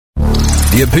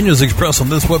The opinions expressed on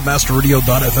this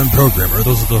WebmasterRadio.fm program are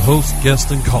those of the host,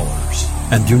 guests, and callers,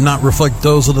 and do not reflect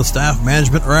those of the staff,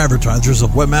 management, or advertisers of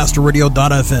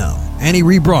WebmasterRadio.fm. Any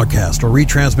rebroadcast or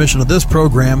retransmission of this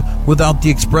program without the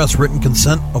express written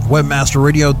consent of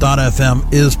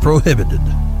WebmasterRadio.fm is prohibited.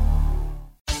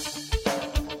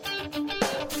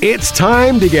 It's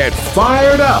time to get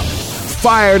fired up.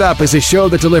 Fired Up is a show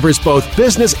that delivers both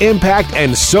business impact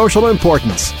and social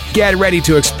importance. Get ready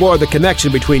to explore the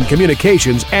connection between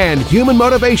communications and human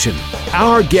motivation.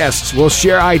 Our guests will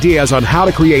share ideas on how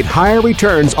to create higher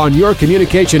returns on your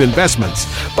communication investments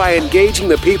by engaging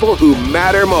the people who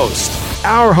matter most.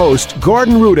 Our host,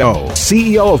 Gordon Rudo,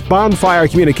 CEO of Bonfire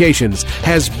Communications,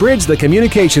 has bridged the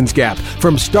communications gap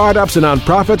from startups and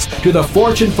nonprofits to the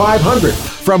Fortune 500,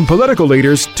 from political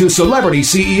leaders to celebrity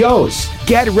CEOs.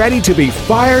 Get ready to be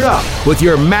fired up with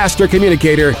your master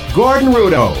communicator, Gordon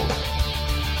Rudo.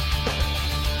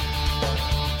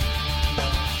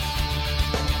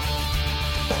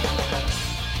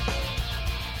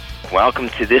 Welcome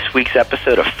to this week's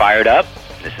episode of Fired Up.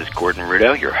 This is Gordon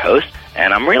Rudo, your host.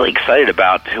 And I'm really excited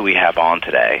about who we have on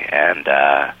today. And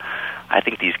I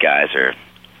think these guys are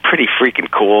pretty freaking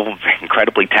cool,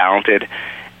 incredibly talented,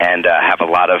 and have a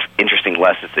lot of interesting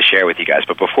lessons to share with you guys.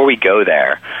 But before we go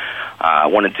there, I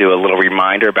want to do a little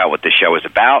reminder about what the show is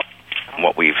about,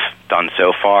 what we've done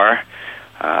so far,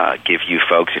 give you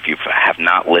folks, if you have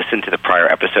not listened to the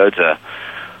prior episodes, a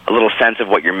little sense of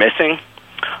what you're missing.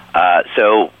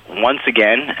 So once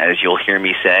again, as you'll hear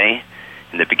me say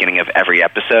in the beginning of every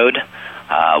episode,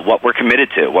 what we're committed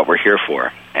to, what we're here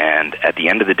for. And at the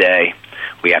end of the day,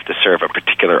 we have to serve a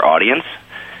particular audience,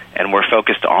 and we're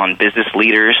focused on business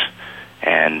leaders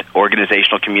and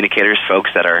organizational communicators,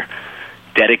 folks that are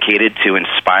dedicated to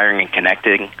inspiring and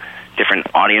connecting different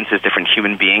audiences, different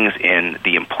human beings in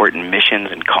the important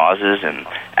missions and causes and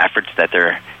efforts that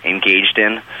they're engaged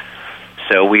in.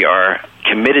 So we are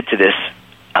committed to this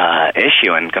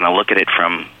issue and going to look at it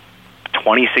from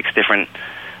 26 different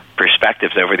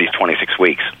perspectives over these 26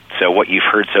 weeks. So what you've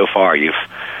heard so far, you've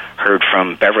heard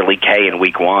from Beverly Kay in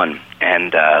week one,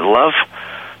 and love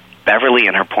Beverly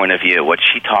and her point of view. What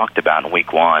she talked about in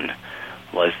week one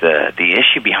was the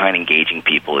issue behind engaging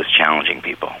people is challenging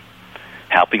people,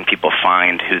 helping people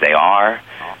find who they are,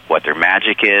 what their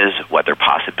magic is, what their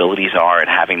possibilities are, and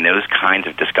having those kinds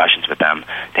of discussions with them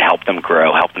to help them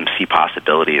grow, help them see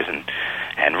possibilities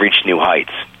and reach new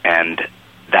heights. And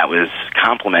that was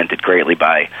complemented greatly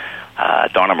by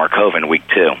Donna Markova in week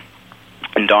two.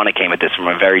 And Donna came at this from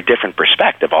a very different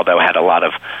perspective, although had a lot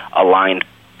of aligned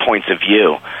points of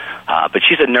view. But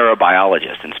she's a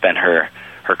neurobiologist and spent her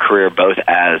career both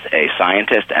as a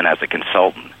scientist and as a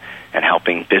consultant, and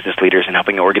helping business leaders and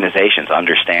helping organizations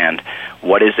understand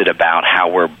what is it about how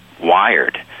we're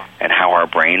wired and how our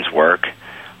brains work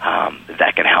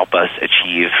that can help us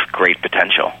achieve great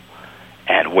potential.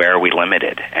 And where are we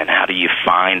limited? And how do you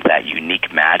find that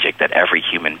unique magic that every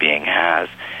human being has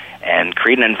and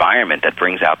create an environment that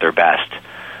brings out their best?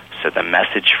 So the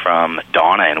message from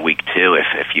Donna in week two,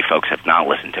 if you folks have not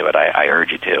listened to it, I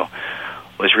urge you to,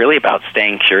 was really about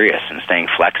staying curious and staying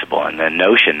flexible, and the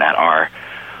notion that our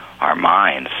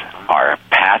minds, our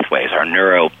pathways, our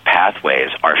neuro pathways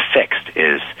are fixed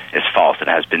is false and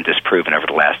has been disproven over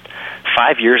the last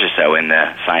 5 years or so in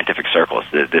the scientific circles,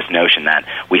 this notion that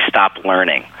we stop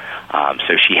learning.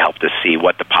 So she helped us see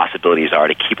what the possibilities are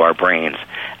to keep our brains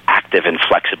active and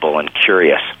flexible and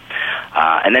curious.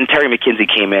 And then Terry McKinsey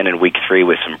came in week three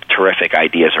with some terrific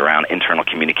ideas around internal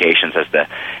communications as the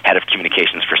head of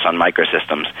communications for Sun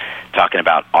Microsystems, talking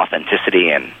about authenticity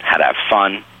and how to have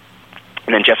fun.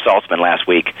 And then Jeff Saltzman last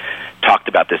week talked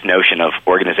about this notion of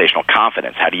organizational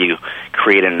confidence. How do you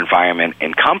create an environment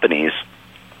in companies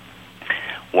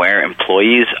where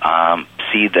employees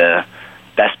see the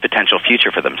best potential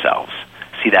future for themselves,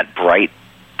 see that bright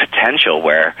potential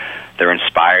where they're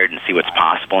inspired and see what's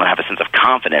possible and have a sense of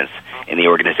confidence in the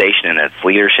organization and its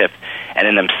leadership and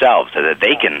in themselves so that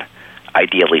they can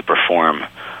ideally perform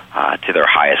to their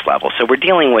highest level. So we're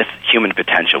dealing with human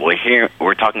potential.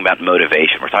 We're talking about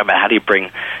motivation. We're talking about how do you bring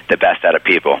the best out of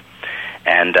people.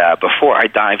 And before I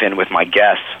dive in with my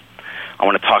guests, I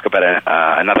want to talk about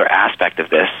another aspect of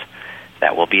this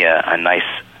that will be a nice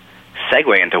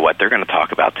segue into what they're going to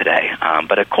talk about today.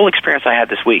 But a cool experience I had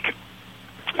this week,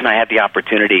 and I had the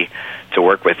opportunity to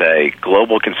work with a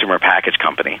global consumer package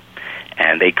company,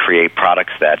 and they create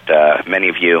products that many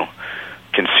of you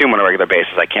consume on a regular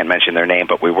basis. I can't mention their name,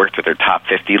 but we worked with their top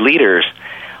 50 leaders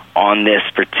on this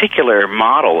particular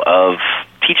model of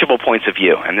teachable points of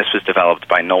view, and this was developed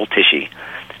by Noel Tishy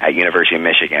at University of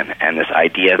Michigan, and this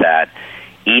idea that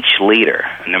each leader,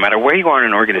 no matter where you are in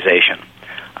an organization,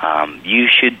 You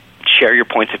should share your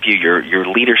points of view, your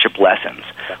leadership lessons,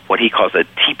 what he calls a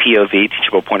TPOV,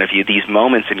 teachable point of view, these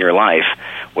moments in your life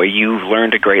where you've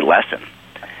learned a great lesson.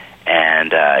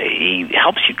 And he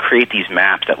helps you create these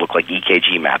maps that look like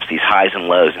EKG maps, these highs and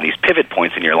lows and these pivot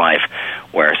points in your life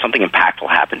where something impactful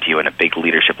happened to you and a big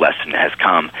leadership lesson has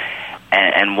come.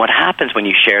 And what happens when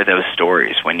you share those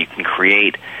stories, when you can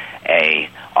create a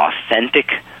authentic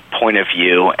point of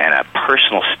view and a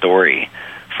personal story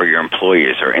for your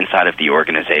employees or inside of the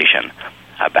organization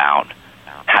about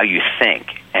how you think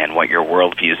and what your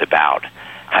worldview is about,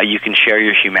 how you can share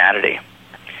your humanity.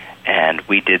 And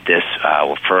we did this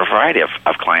for a variety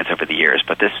of clients over the years,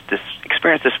 but this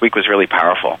experience this week was really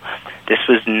powerful. This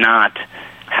was not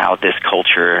how this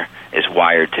culture is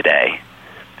wired today.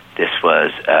 This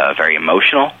was very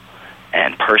emotional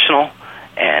and personal,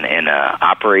 and in an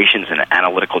operations and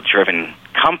analytical-driven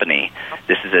company,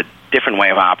 this is a different way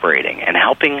of operating and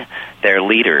helping their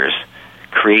leaders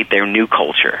create their new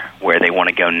culture where they want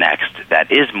to go next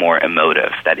that is more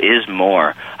emotive, that is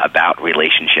more about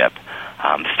relationship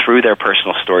through their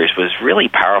personal stories was really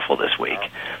powerful this week.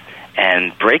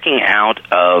 And breaking out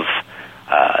of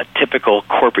typical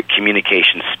corporate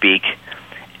communication speak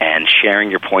and sharing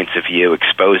your points of view,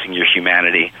 exposing your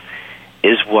humanity,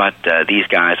 is what these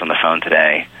guys on the phone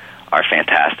today are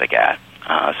fantastic at.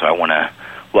 So I want to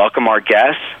welcome our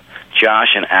guests,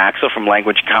 Josh and Axel from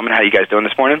Language Common. How are you guys doing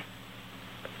this morning?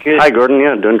 Good. Hi, Gordon.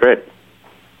 Yeah, doing great.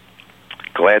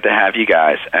 Glad to have you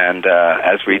guys. And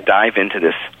as we dive into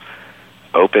this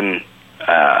open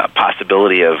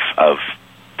possibility of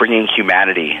bringing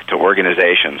humanity to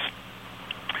organizations,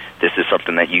 this is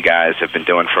something that you guys have been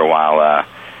doing for a while.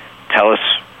 Tell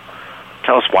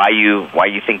us why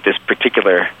you think this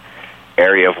particular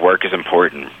area of work is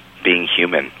important, being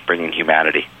human, bringing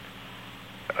humanity.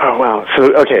 Oh, wow.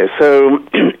 So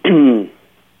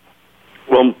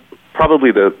well,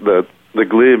 probably the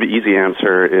glib, easy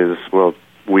answer is, well,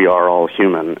 we are all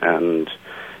human, and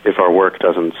if our work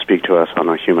doesn't speak to us on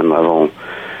a human level,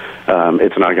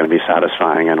 it's not going to be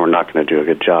satisfying, and we're not going to do a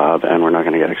good job, and we're not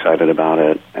going to get excited about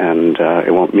it, and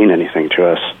it won't mean anything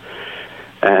to us.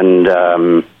 And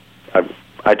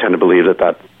I tend to believe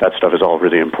that stuff is all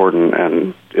really important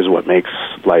and is what makes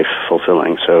life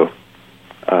fulfilling. So,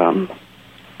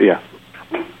 yeah.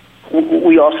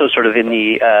 We also sort of in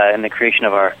the creation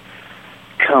of our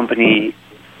company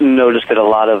noticed that a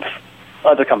lot of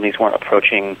other companies weren't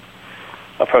approaching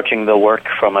the work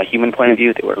from a human point of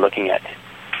view. They were looking at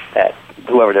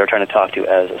whoever they were trying to talk to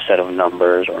as a set of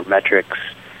numbers or metrics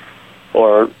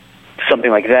or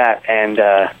something like that, and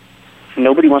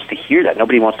nobody wants to hear that.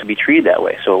 Nobody wants to be treated that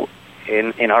way. So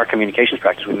in our communications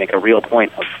practice, we make a real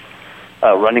point of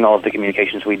running all of the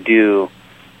communications we do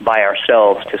by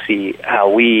ourselves to see how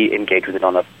we engage with it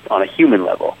on a human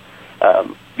level.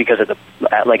 Because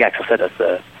like Axel said,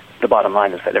 the bottom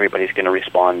line is that everybody's going to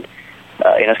respond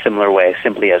in a similar way,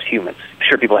 simply as humans.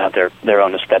 Sure, people have their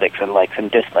own aesthetics and likes and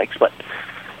dislikes, but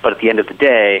at the end of the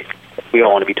day, we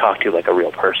all want to be talked to like a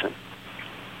real person.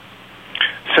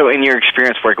 So in your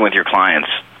experience working with your clients,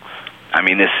 I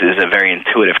mean, this is a very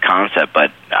intuitive concept,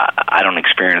 but I don't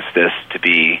experience this to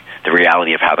be the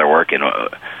reality of how they're working.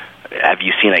 Have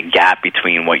you seen a gap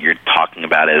between what you're talking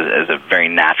about as a very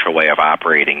natural way of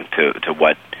operating to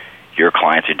what your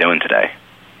clients are doing today?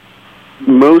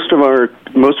 Most of our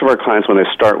clients, when they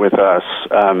start with us,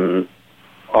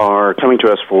 are coming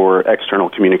to us for external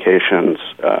communications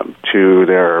to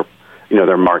their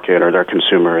market or their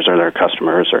consumers or their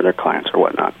customers or their clients or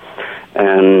whatnot,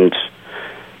 and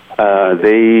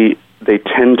they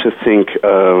tend to think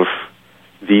of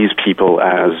these people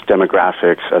as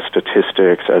demographics, as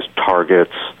statistics, as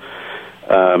targets,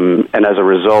 and as a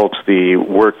result, the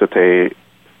work that they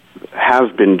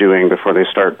have been doing before they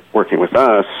start working with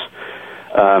us,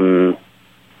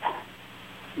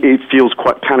 it feels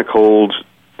kind of cold,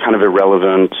 kind of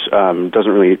irrelevant,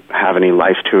 doesn't really have any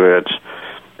life to it,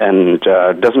 and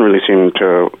doesn't really seem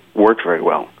to work very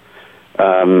well.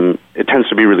 It tends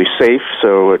to be really safe,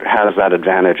 so it has that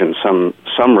advantage in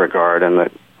some regard, and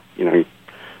that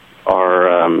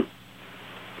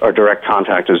our direct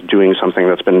contact is doing something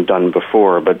that's been done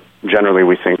before. But generally,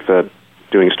 we think that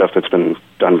doing stuff that's been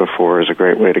done before is a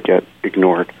great way to get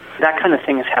ignored. That kind of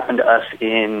thing has happened to us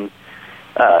in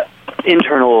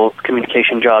internal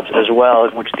communication jobs as well,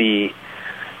 in which the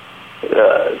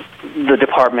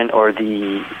department or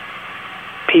the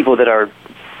people that are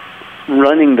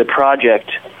running the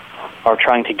project are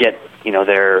trying to get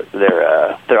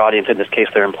their audience, in this case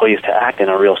their employees, to act in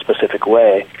a real specific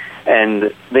way,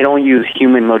 and they don't use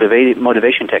human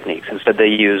motivation techniques. Instead, they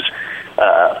use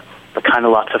the kind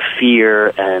of lots of fear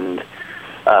and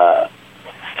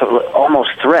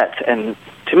threat. And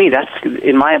to me, that's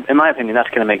in my opinion, that's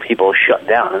going to make people shut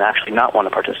down and actually not want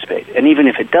to participate. And even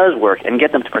if it does work and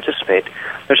get them to participate,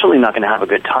 they're certainly not going to have a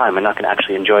good time and not going to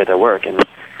actually enjoy their work. And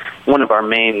one of the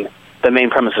main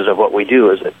premises of what we do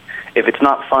is that if it's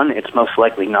not fun, it's most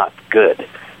likely not good.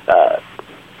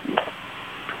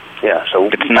 So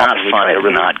if it's not fun,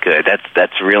 it's not good.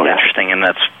 That's real interesting, and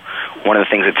that's one of the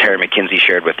things that Terry McKinsey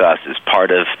shared with us is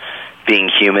part of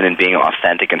being human and being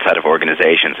authentic inside of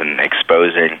organizations and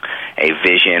exposing a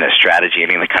vision, a strategy,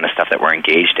 any of the kind of stuff that we're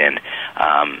engaged in.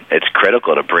 It's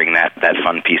critical to bring that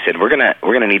fun piece in. We're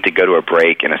gonna need to go to a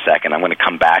break in a second. I'm going to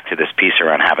come back to this piece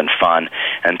around having fun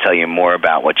and tell you more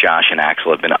about what Josh and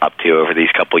Axel have been up to over these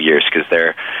couple years, because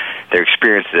their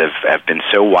experiences have been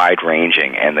so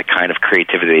wide-ranging, and the kind of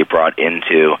creativity they brought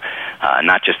into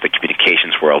not just the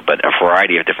communications world, but a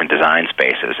variety of different design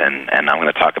spaces. And I'm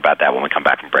going to talk about that when we come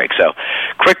back from break. So,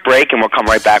 quick break, and we'll come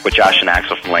right back with Josh and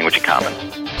Axel from Language in Common.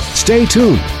 Stay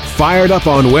tuned. Fired Up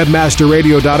on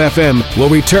WebmasterRadio.fm will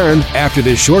return after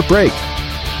this short break.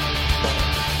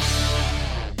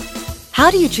 How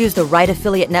do you choose the right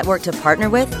affiliate network to partner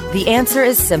with? The answer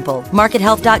is simple.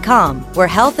 MarketHealth.com, where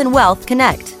health and wealth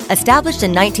connect. Established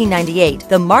in 1998,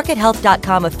 the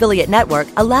MarketHealth.com affiliate network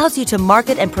allows you to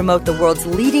market and promote the world's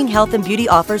leading health and beauty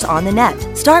offers on the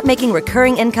net. Start making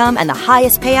recurring income and the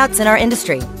highest payouts in our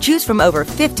industry. Choose from over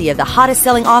 50 of the hottest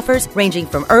selling offers, ranging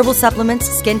from herbal supplements,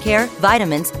 skincare,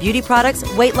 vitamins, beauty products,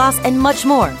 weight loss, and much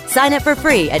more. Sign up for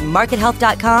free at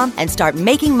MarketHealth.com and start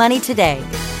making money today.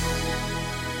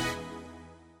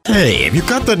 Hey, have you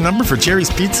got the number for Jerry's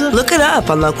Pizza? Look it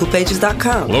up on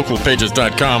localpages.com.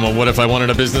 Localpages.com? Or what if I wanted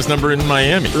a business number in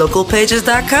Miami?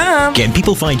 Localpages.com. Can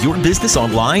people find your business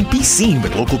online? Be seen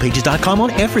with localpages.com on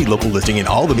every local listing in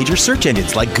all the major search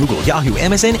engines like Google, Yahoo,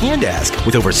 MSN, and Ask.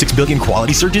 With over 6 billion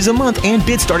quality searches a month and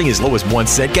bids starting as low as 1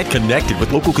 cent, get connected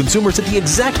with local consumers at the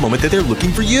exact moment that they're looking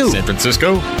for you. San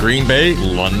Francisco, Green Bay,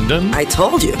 London. I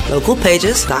told you.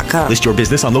 Localpages.com. List your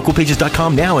business on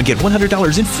localpages.com now and get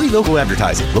 $100 in free local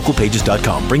advertising.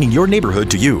 Localpages.com, bringing your neighborhood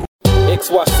to you.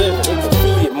 XY7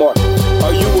 affiliate market.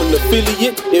 Are you an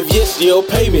affiliate? If yes, you'll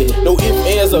pay me. No ifs,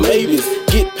 ands, or maybes.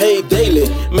 Get paid daily.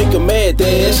 Make a mad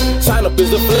dash. Sign up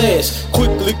as a flash.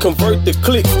 Quickly convert the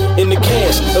clicks into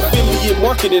cash. Affiliate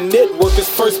marketing network is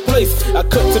first place. I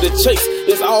cut to the chase.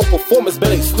 It's all performance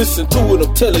based. Listen to what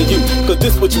I'm telling you, cause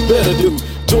this what you better do.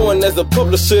 Join as a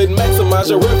publisher and maximize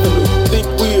your revenue. Think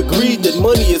we agreed that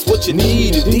money is what you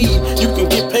need. Indeed, you can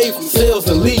get paid from sales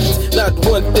and leads. Not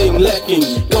one thing lacking.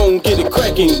 Don't get it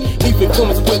cracking. Even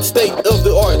comes with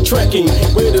state-of-the-art tracking.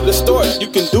 Ready to start? You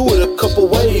can do it a couple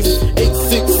ways.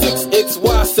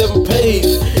 866-XY7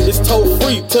 pays. It's toll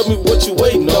free. Tell me what you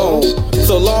waiting on.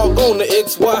 So log on to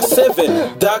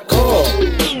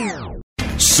XY7.com.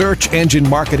 Search engine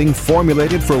marketing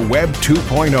formulated for Web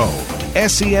 2.0.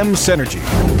 SEM Synergy.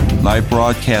 Live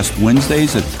broadcast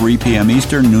Wednesdays at 3 p.m.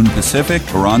 Eastern, noon Pacific,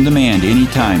 or on demand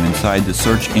anytime inside the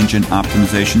Search Engine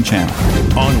Optimization channel.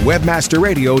 On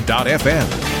WebmasterRadio.fm.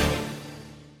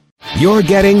 You're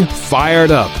getting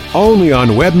Fired Up, only on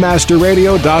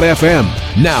WebmasterRadio.fm.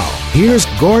 Now, here's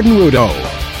Gordon Rudo.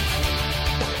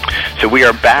 So we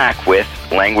are back with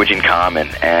Language in Common,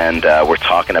 and we're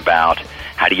talking about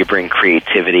how do you bring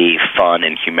creativity, fun,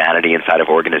 and humanity inside of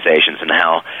organizations, and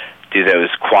how do those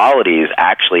qualities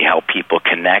actually help people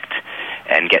connect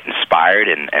and get inspired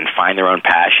and find their own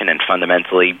passion and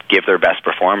fundamentally give their best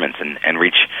performance and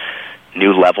reach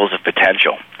new levels of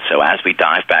potential. So as we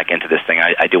dive back into this thing,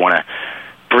 I do want to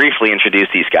briefly introduce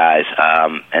these guys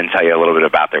and tell you a little bit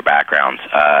about their backgrounds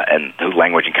and who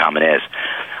Language in Common is.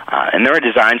 And they're a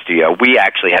design studio. We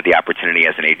actually had the opportunity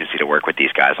as an agency to work with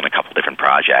these guys on a couple different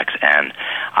projects, and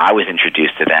I was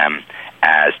introduced to them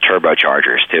as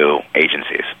turbochargers to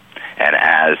agencies. And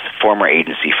as former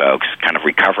agency folks, kind of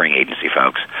recovering agency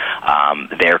folks,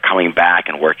 they're coming back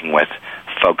and working with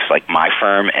folks like my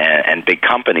firm and big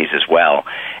companies as well,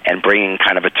 and bringing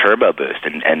kind of a turbo boost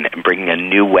and bringing a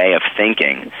new way of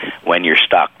thinking when you're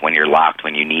stuck, when you're locked,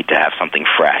 when you need to have something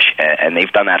fresh. And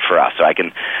they've done that for us. So I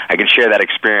can share that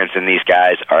experience, and these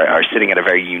guys are sitting at a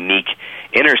very unique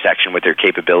intersection with their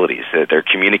capabilities. They're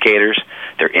communicators,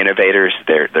 they're innovators,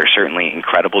 they're certainly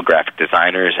incredible graphic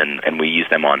designers, and we use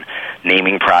them on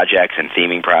naming projects and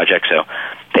theming projects. So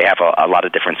they have a lot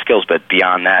of different skills, but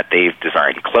beyond that, they've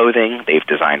designed clothing, they've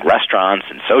designed restaurants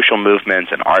and social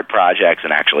movements and art projects,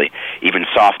 and actually even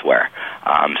software.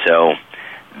 So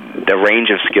the range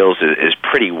of skills is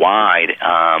pretty wide.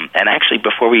 And actually,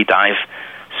 before we dive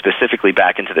specifically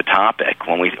back into the topic,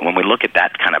 when we look at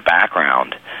that kind of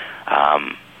background,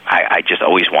 I just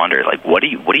always wonder, like, what do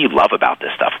you love about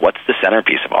this stuff? What's the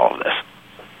centerpiece of all of this?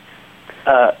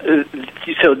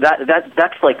 So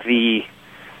that's like the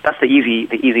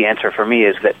easy answer for me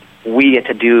is that we get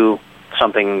to do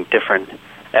something different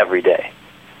every day.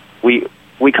 We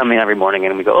come in every morning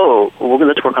and we go, oh, well,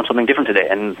 let's work on something different today,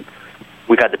 and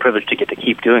we've had the privilege to get to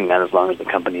keep doing that as long as the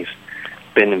company's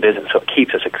been in business. So it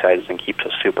keeps us excited and keeps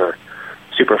us super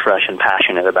fresh and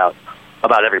passionate about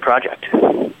every project.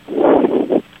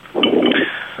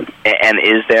 And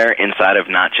is there, inside of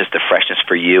not just the freshness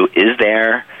for you, is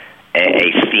there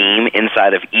a theme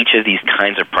inside of each of these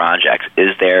kinds of projects?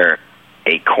 Is there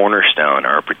a cornerstone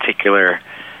or a particular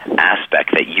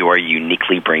aspect that you are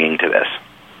uniquely bringing to this?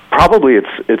 Probably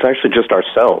it's actually just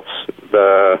ourselves.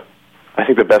 I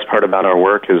think the best part about our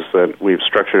work is that we've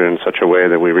structured it in such a way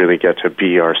that we really get to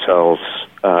be ourselves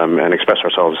and express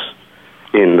ourselves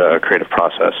in the creative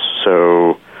process.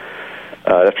 So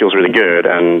that feels really good,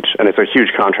 and it's a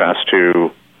huge contrast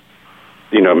to,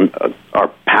 our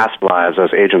past lives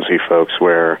as agency folks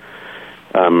where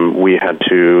we had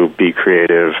to be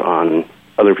creative on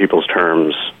other people's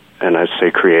terms, and I say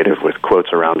creative with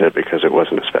quotes around it because it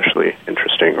wasn't especially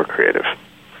interesting or creative.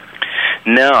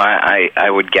 No, I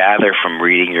would gather from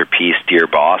reading your piece, Dear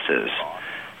Bosses,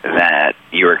 that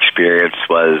your experience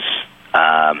was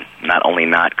not only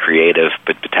not creative,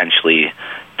 but potentially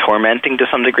tormenting to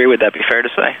some degree. Would that be fair to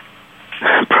say?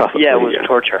 Probably, yeah, it was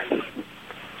torture.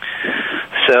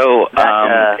 So,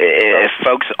 if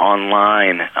folks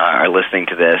online are listening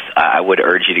to this, I would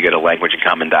urge you to go to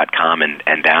languageincommon.com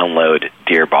and download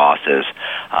Dear Bosses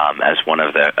as one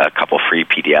of a couple free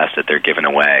PDFs that they're giving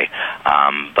away.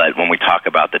 But when we talk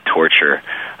about the torture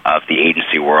of the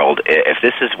agency world, if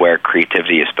this is where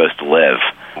creativity is supposed to live,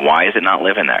 why is it not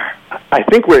living there? I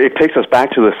think it takes us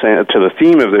back to the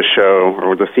theme of this show,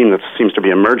 or the theme that seems to be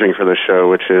emerging for this show,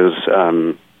 which is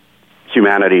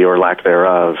humanity or lack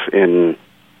thereof in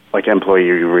employee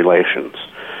relations,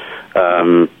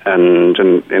 and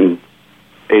in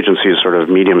agencies sort of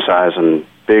medium size and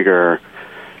bigger,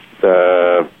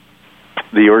 the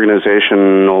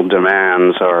organizational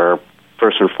demands are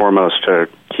first and foremost to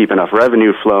keep enough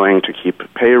revenue flowing, to keep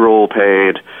payroll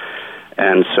paid,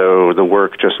 and so the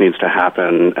work just needs to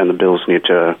happen and the bills need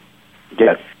to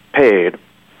get paid.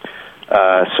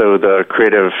 So the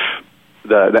creative.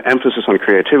 The emphasis on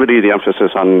creativity, the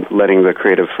emphasis on letting the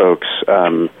creative folks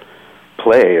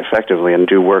play effectively and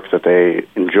do work that they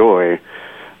enjoy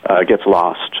gets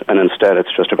lost, and instead it's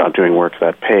just about doing work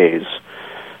that pays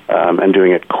and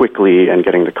doing it quickly and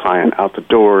getting the client out the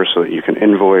door so that you can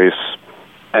invoice,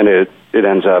 and it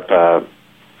ends up,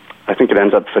 I think it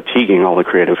ends up fatiguing all the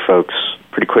creative folks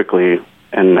pretty quickly,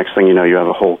 and next thing you know, you have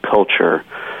a whole culture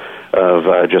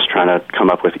of just trying to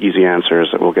come up with easy answers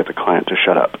that will get the client to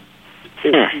shut up.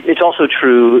 It's also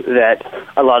true that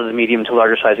a lot of the medium to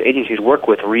larger size agencies work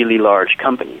with really large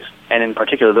companies, and in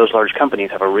particular, those large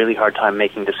companies have a really hard time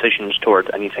making decisions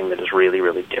towards anything that is really,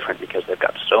 really different because they've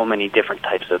got so many different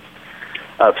types of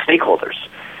stakeholders.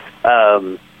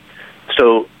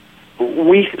 So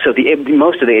most of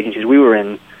the agencies we were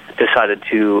in decided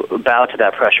to bow to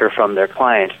that pressure from their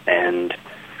clients and,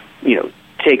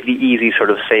 take the easy,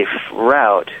 sort of safe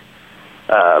route.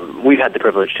 We've had the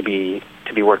privilege to be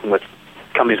working with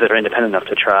companies that are independent enough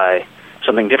to try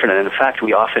something different. And in fact,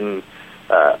 we often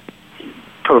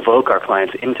provoke our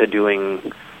clients into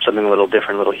doing something a little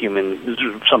different, a little human.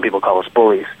 Some people call us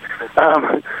bullies.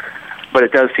 But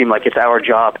it does seem like it's our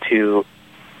job to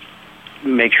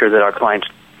make sure that our clients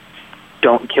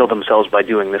don't kill themselves by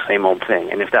doing the same old thing.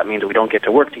 And if that means we don't get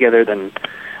to work together, then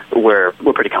we're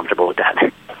pretty comfortable with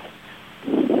that.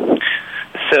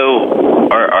 So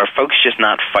are folks just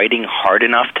not fighting hard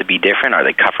enough to be different? Are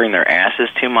they covering their asses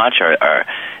too much? Or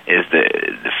is the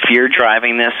fear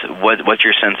driving this? What's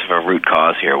your sense of a root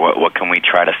cause here? What can we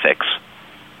try to fix?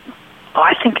 Oh,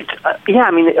 I think it's,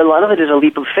 a lot of it is a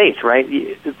leap of faith, right?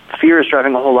 Fear is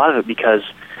driving a whole lot of it because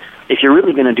if you're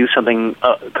really going to do something,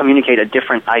 communicate a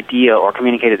different idea or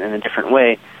communicate it in a different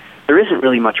way, there isn't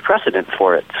really much precedent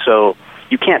for it. So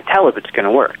you can't tell if it's going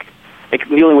to work.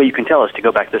 The only way you can tell is to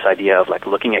go back to this idea of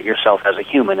looking at yourself as a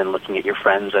human and looking at your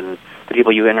friends and the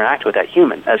people you interact with as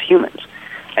humans.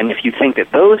 And if you think that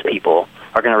those people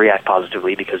are going to react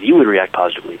positively because you would react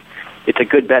positively, it's a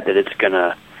good bet that it's going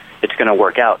to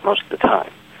work out most of the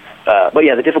time. But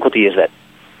yeah, the difficulty is that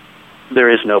there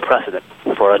is no precedent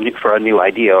for a new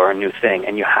idea or a new thing,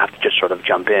 and you have to just sort of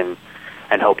jump in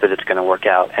and hope that it's going to work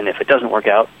out. And if it doesn't work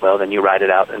out, well, then you ride it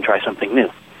out and try something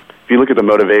new. If you look at the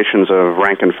motivations of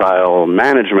rank-and-file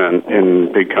management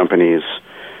in big companies,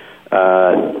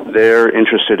 they're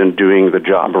interested in doing the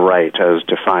job right as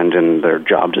defined in their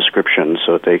job description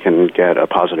so that they can get a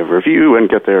positive review and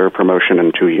get their promotion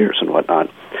in 2 years and whatnot.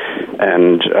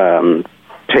 And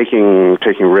taking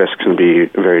risks can be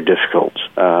very difficult.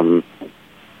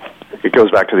 It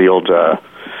goes back to the old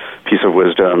piece of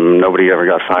wisdom: nobody ever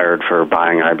got fired for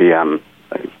buying IBM.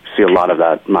 I see a lot of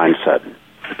that mindset.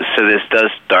 So this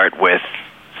does start with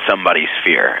somebody's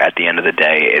fear. At the end of the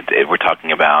day, we're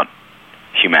talking about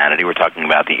humanity. We're talking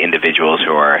about the individuals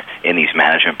who are in these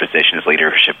management positions,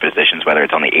 leadership positions, whether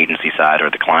it's on the agency side or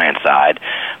the client side.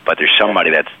 But there's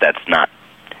somebody that's not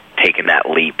taken that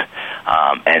leap.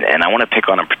 And I want to pick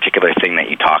on a particular thing that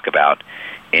you talk about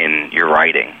in your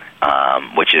writing,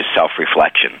 which is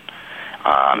self-reflection.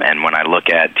 And when I look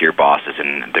at Dear Bosses,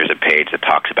 and there's a page that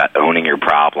talks about owning your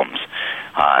problems,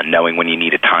 knowing when you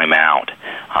need a timeout,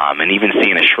 and even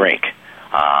seeing a shrink.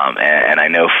 And I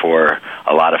know for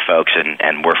a lot of folks,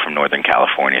 and we're from Northern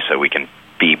California, so we can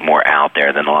be more out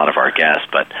there than a lot of our guests,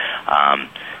 but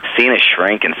seeing a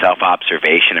shrink and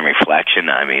self-observation and reflection,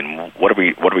 I mean, what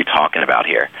are we talking about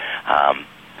here?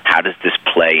 How does this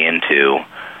play into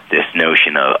this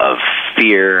notion of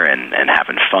fear and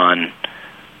having fun?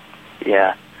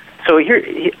 Yeah. So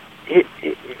here's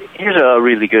a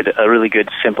really good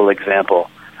simple example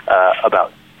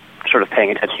about sort of paying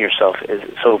attention to yourself.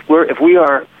 If we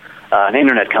are an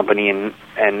internet company or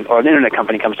an internet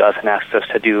company comes to us and asks us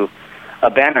to do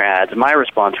a banner ads, my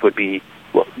response would be,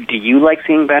 well, do you like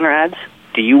seeing banner ads?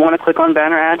 Do you want to click on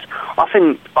banner ads?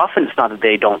 Often it's not that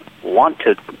they don't want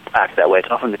to act that way. It's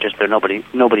often that just nobody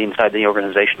inside the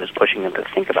organization is pushing them to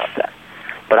think about that.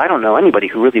 But I don't know anybody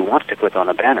who really wants to click on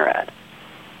a banner ad.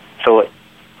 So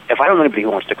if I don't know anybody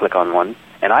who wants to click on one,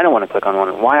 and I don't want to click on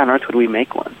one, why on earth would we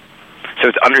make one? So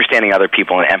it's understanding other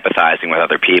people and empathizing with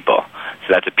other people.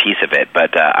 So that's a piece of it.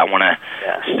 But I want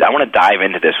to dive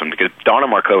into this one because Donna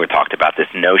Markova talked about this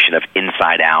notion of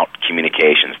inside-out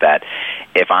communications. That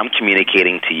if I'm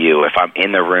communicating to you, if I'm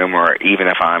in the room, or even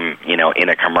if I'm in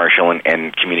a commercial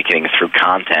and communicating through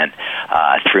content,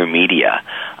 through media,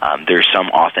 there's some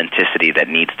authenticity that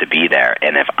needs to be there.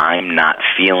 And if I'm not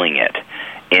feeling it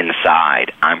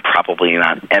inside, I'm probably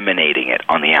not emanating it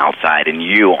on the outside, and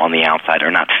you on the outside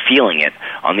are not feeling it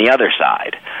on the other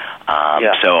side.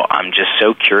 So I'm just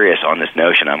so curious on this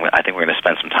notion. I think we're going to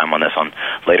spend some time on this on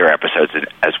later episodes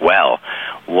as well.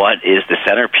 What is the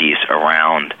centerpiece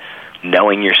around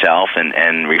knowing yourself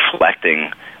and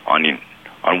reflecting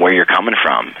on where you're coming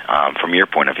from your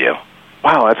point of view?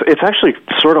 Wow, it's actually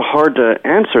sort of hard to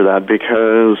answer that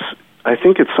because I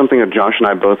think it's something that Josh and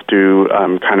I both do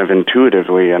kind of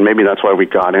intuitively, and maybe that's why we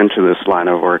got into this line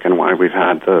of work and why we've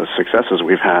had the successes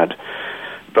we've had.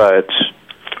 But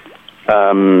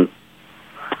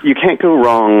you can't go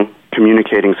wrong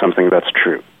communicating something that's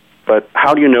true. But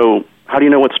how do you know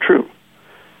what's true?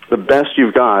 The best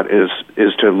you've got is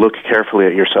to look carefully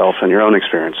at yourself and your own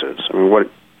experiences. I mean,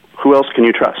 who else can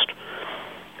you trust?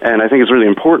 And I think it's really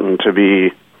important to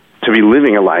be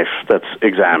living a life that's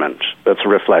examined, that's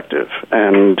reflective,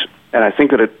 and I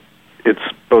think that it's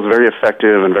both very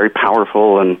effective and very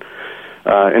powerful, and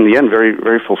in the end, very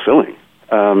very fulfilling.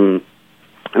 And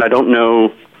I don't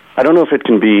know if it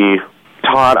can be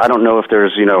taught. I don't know if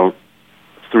there's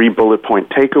 3 bullet point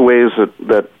takeaways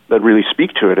that really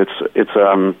speak to it. It's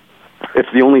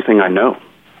the only thing I know.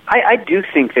 I do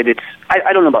think that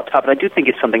I don't know about taught, but I do think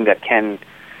it's something that can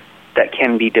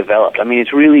be developed. I mean,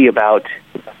 it's really about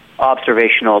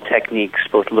observational techniques,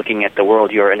 both looking at the world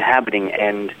you're inhabiting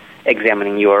and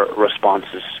examining your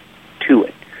responses to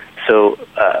it. So,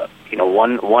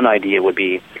 one idea would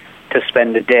be to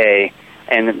spend a day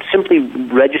and simply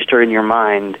register in your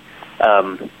mind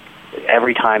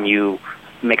every time you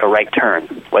make a right turn,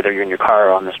 whether you're in your car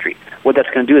or on the street. What that's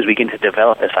going to do is begin to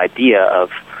develop this idea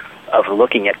of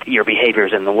looking at your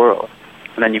behaviors in the world.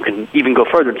 And then you can even go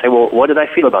further and say, well, what did I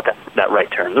feel about that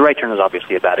right turn? The right turn is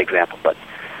obviously a bad example, but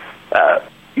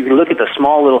you can look at the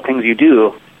small little things you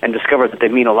do and discover that they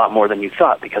mean a lot more than you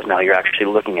thought because now you're actually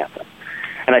looking at them.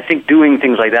 And I think doing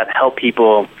things like that help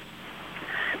people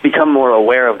become more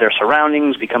aware of their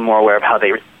surroundings, become more aware of how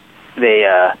they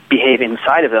behave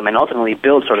inside of them, and ultimately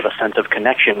build sort of a sense of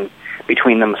connection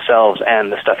between themselves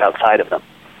and the stuff outside of them.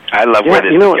 I love where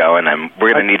this is going, and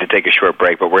we're going to need to take a short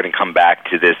break, but we're going to come back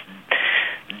to this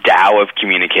Tao of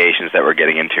communications that we're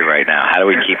getting into right now. How do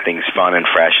we keep things fun and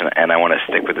fresh? And I want to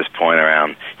stick with this point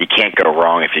around you can't go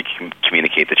wrong if you can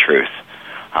communicate the truth.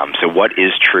 So what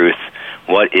is truth?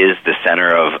 What is the center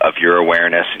of your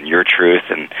awareness and your truth?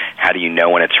 And how do you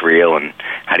know when it's real? And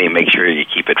how do you make sure you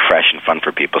keep it fresh and fun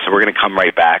for people? So we're going to come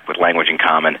right back with Language in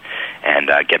Common and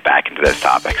get back into those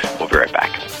topics. We'll be right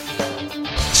back.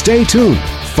 Stay tuned.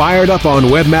 Fired Up on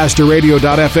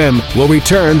WebmasterRadio.fm will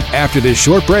return after this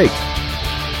short break.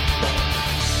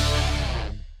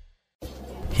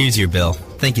 Here's your bill.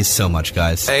 Thank you so much,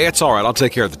 guys. Hey, it's all right. I'll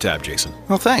take care of the tab, Jason.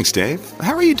 Well, thanks, Dave.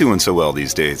 How are you doing so well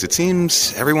these days? It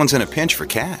seems everyone's in a pinch for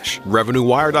cash.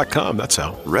 RevenueWire.com, that's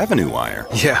how.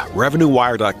 RevenueWire? Yeah,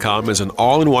 RevenueWire.com is an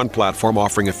all-in-one platform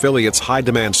offering affiliates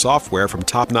high-demand software from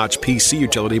top-notch PC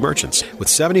utility merchants. With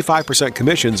 75%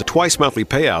 commissions, twice monthly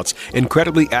payouts,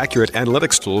 incredibly accurate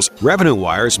analytics tools,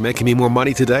 RevenueWire is making me more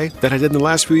money today than I did in the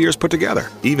last few years put together.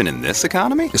 Even in this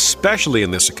economy? Especially in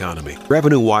this economy.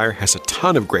 RevenueWire has a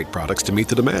ton of great products to meet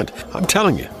the demand. I'm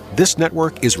telling you, this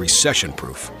network is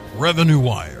recession-proof.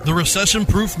 RevenueWire, the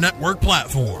recession-proof network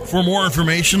platform. For more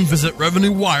information, visit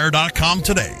RevenueWire.com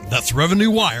today. That's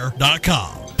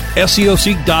RevenueWire.com.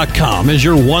 SEOseek.com is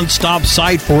your one-stop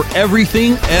site for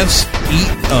everything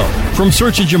SEO. From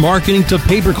search engine marketing to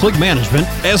pay-per-click management,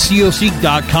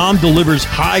 SEOseek.com delivers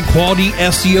high-quality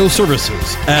SEO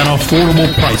services at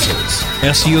affordable prices.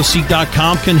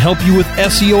 SEOseek.com can help you with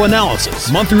SEO analysis,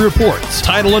 monthly reports,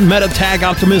 title and meta tag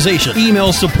optimization,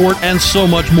 email support, and so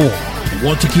much more.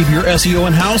 Want to keep your SEO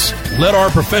in-house? Let our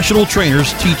professional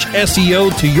trainers teach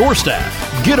SEO to your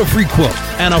staff. Get a free quote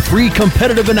and a free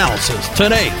competitive analysis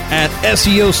today at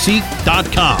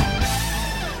SEOseek.com.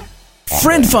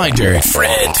 Friend Finder.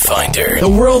 Friend Finder. The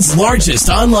world's largest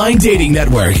online dating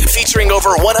network, featuring over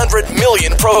 100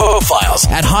 million profiles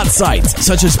at hot sites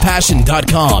such as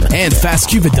Passion.com and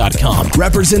FastCupid.com,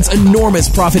 represents enormous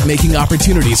profit-making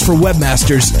opportunities for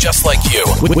webmasters just like you.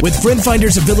 With Friend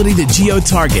Finder's ability to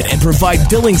geo-target and provide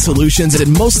billing solutions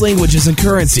in most languages and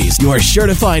currencies, you are sure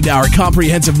to find our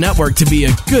comprehensive network to be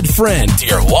a good friend to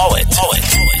your wallet.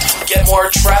 Get more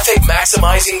traffic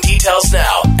maximizing details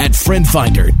now at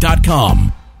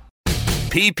friendfinder.com.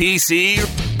 PPC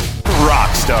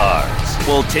Rockstars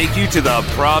will take you to the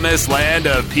promised land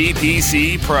of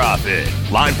PPC profit.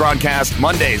 Live broadcast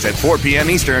Mondays at 4 p.m.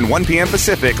 Eastern, 1 p.m.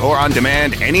 Pacific, or on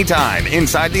demand anytime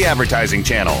inside the advertising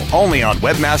channel. Only on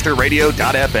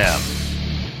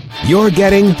webmasterradio.fm. You're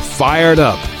getting fired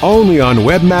up only on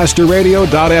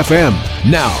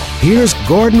webmasterradio.fm. Now, here's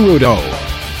Gordon Rudo.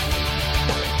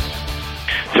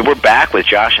 So we're back with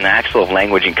Josh and Axel of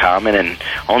Language in Common and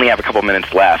only have a couple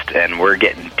minutes left, and we're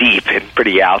getting deep and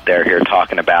pretty out there here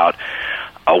talking about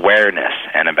awareness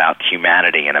and about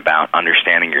humanity and about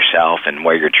understanding yourself and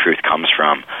where your truth comes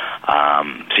from.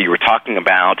 So you were talking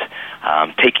about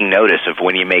taking notice of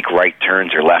when you make right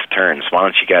turns or left turns. Why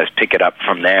don't you guys pick it up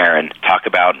from there and talk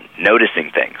about noticing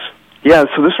things? Yeah,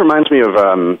 so this reminds me of,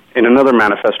 in another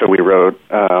manifesto we wrote,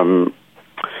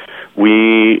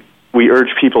 we urge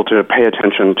people to pay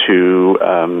attention to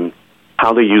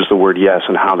how they use the word yes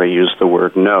and how they use the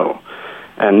word no,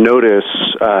 and notice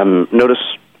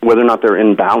whether or not they're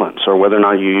in balance or whether or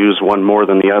not you use one more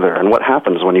than the other, and what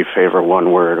happens when you favor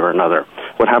one word or another.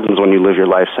 What happens when you live your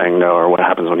life saying no, or what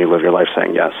happens when you live your life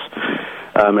saying yes.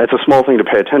 It's a small thing to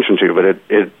pay attention to, but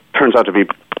it turns out to be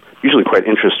usually quite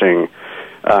interesting,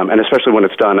 and especially when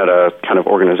it's done at a kind of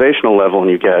organizational level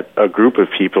and you get a group of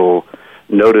people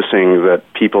noticing that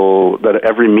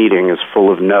every meeting is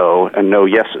full of no and no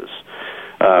yeses,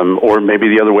 or maybe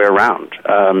the other way around.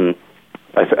 I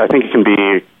think it can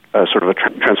be a sort of a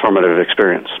transformative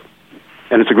experience,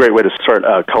 and it's a great way to start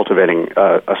cultivating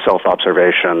a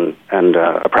self-observation and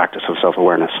a practice of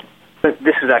self-awareness.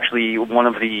 This is actually one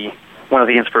of the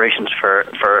inspirations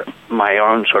for my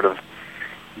own sort of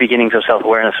beginnings of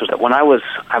self-awareness. Was that when I was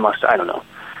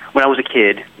a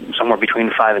kid, somewhere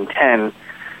between 5 and 10.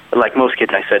 Like most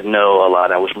kids, I said no a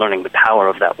lot. I was learning the power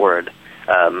of that word.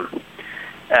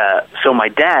 So my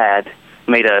dad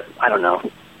made a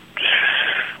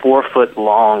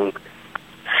 4-foot-long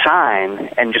sign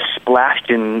and just splashed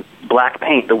in black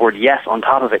paint the word yes on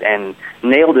top of it and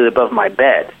nailed it above my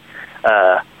bed.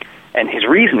 And his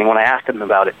reasoning, when I asked him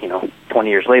about it, 20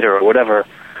 years later or whatever,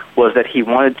 was that he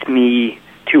wanted me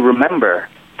to remember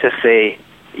to say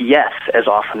yes as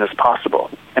often as possible.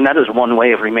 And that is one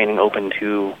way of remaining open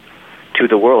to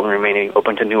the world and remaining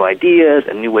open to new ideas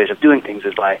and new ways of doing things,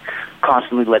 is by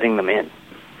constantly letting them in.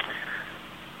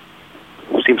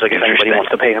 It seems like if anybody wants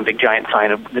to pay a big giant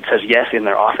sign that says yes in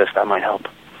their office, that might help.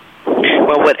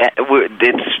 Well,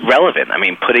 it's relevant. I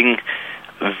mean, putting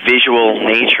visual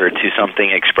nature to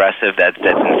something expressive that's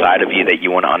inside of you that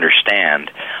you want to understand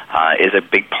is a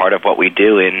big part of what we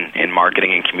do in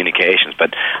marketing and communications.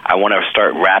 But I want to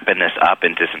start wrapping this up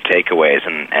into some takeaways,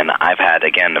 and I've had,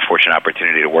 again, the fortunate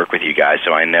opportunity to work with you guys,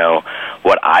 so I know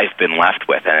what I've been left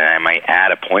with, and I might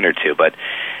add a point or two, but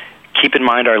keep in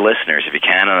mind our listeners, if you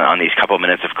can, on these couple of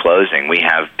minutes of closing. We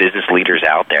have business leaders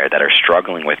out there that are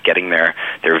struggling with getting their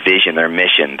vision, their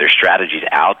mission, their strategies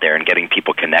out there and getting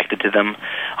people connected to them,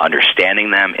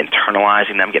 understanding them,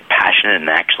 internalizing them, get passionate, and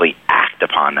actually act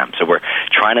inflict upon them. So we're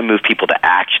trying to move people to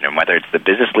action, and whether it's the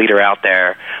business leader out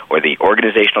there or the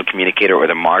organizational communicator or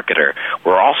the marketer,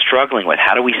 we're all struggling with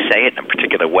how do we say it in a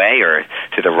particular way or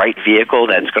to the right vehicle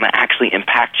that's going to actually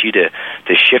impact you to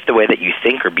shift the way that you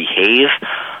think or behave.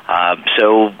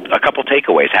 So a couple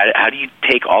takeaways. How do you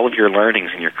take all of your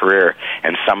learnings in your career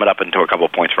and sum it up into a couple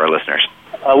of points for our listeners?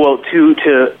 Well,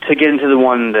 to get into the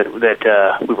one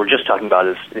that we were just talking about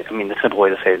is, I mean, the simple way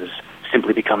to say it is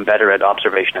simply become better at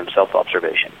observation and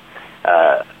self-observation,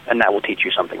 and that will teach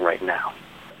you something right now.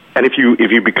 And if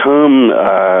you become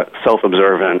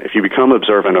self-observant, if you become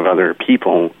observant of other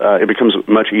people, it becomes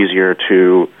much easier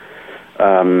to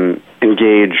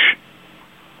engage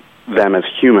them as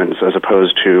humans as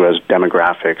opposed to as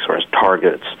demographics or as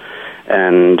targets,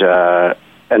 and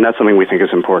that's something we think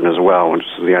is important as well, which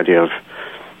is the idea of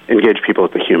engage people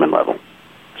at the human level.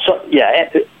 So yeah,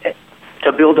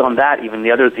 to build on that, even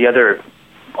the other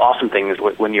awesome thing is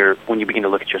when you begin to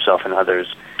look at yourself and others,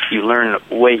 you learn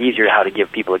way easier how to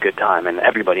give people a good time, and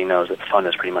everybody knows that fun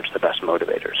is pretty much the best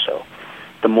motivator. So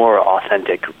the more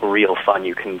authentic, real fun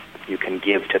you can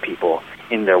give to people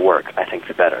in their work, I think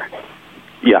the better.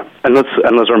 Yeah, and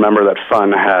let's remember that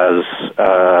fun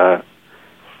has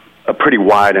a pretty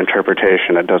wide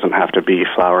interpretation. It doesn't have to be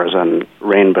flowers and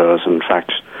rainbows. In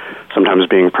fact, sometimes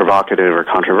being provocative or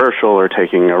controversial or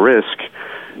taking a risk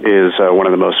is one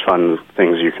of the most fun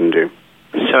things you can do.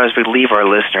 So as we leave our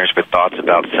listeners with thoughts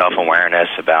about self-awareness,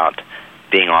 about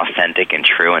being authentic and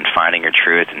true and finding your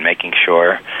truth and making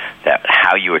sure that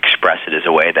how you express it is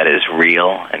a way that is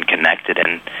real and connected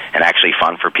and actually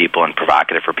fun for people and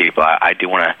provocative for people, I do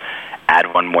want to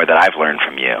add one more that I've learned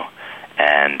from you.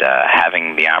 And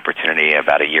having the opportunity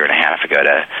about a year and a half ago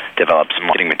to develop some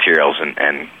marketing materials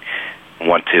and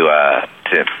want to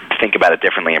think about it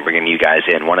differently and bringing you guys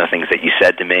in. One of the things that you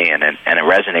said to me, and it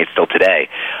resonates still today,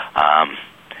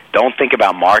 don't think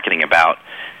about marketing about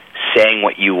saying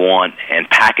what you want and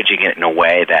packaging it in a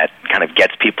way that kind of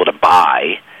gets people to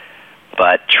buy,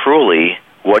 but truly,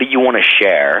 what do you want to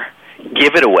share?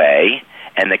 Give it away,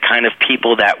 and the kind of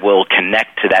people that will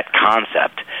connect to that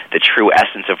concept, the true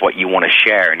essence of what you want to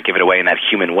share and give it away in that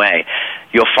human way,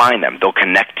 you'll find them. They'll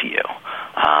connect to you.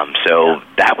 So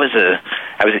that was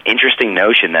an interesting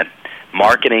notion that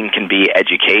marketing can be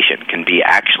education, can be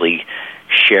actually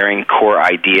sharing core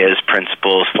ideas,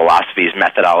 principles, philosophies,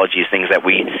 methodologies, things that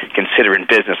we consider in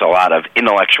business a lot of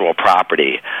intellectual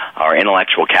property or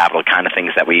intellectual capital, kind of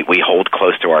things that we hold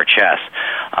close to our chest.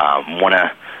 Want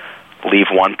to leave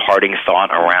one parting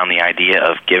thought around the idea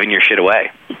of giving your shit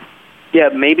away. Yeah,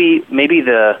 maybe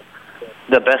the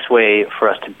best way for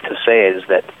us to say it is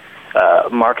that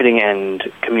marketing and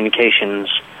communications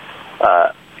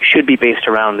should be based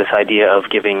around this idea of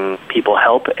giving people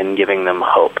help and giving them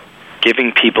hope.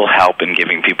 Giving people help and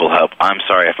giving people hope. I'm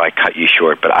sorry if I cut you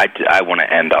short, but I want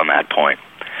to end on that point.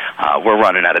 We're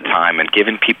running out of time, and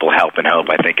giving people help and hope,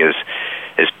 I think,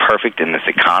 is perfect in this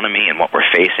economy and what we're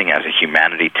facing as a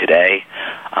humanity today.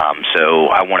 So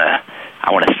I want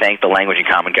to thank the Language in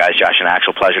Common guys, Josh and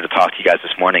Axel. Pleasure to talk to you guys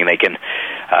this morning. They can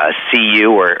see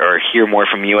you or hear more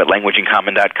from you at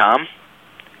languageincommon.com.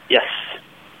 Yes.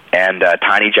 And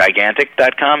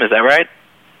tinygigantic.com, is that right?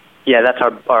 Yeah, that's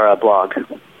our blog.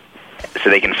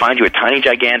 So they can find you at Tiny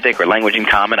Gigantic or Language in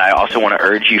Common. I also want to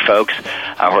urge you folks who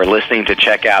are listening to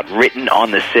check out Written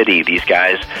on the City. These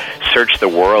guys search the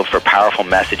world for powerful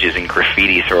messages in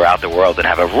graffiti throughout the world and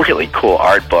have a really cool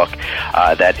art book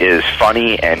that is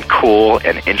funny and cool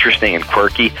and interesting and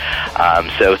quirky.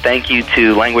 So thank you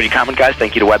to Language in Common guys.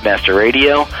 Thank you to Webmaster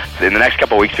Radio. In the next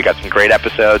couple of weeks, we got some great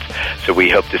episodes, so we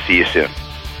hope to see you soon.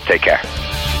 Take care.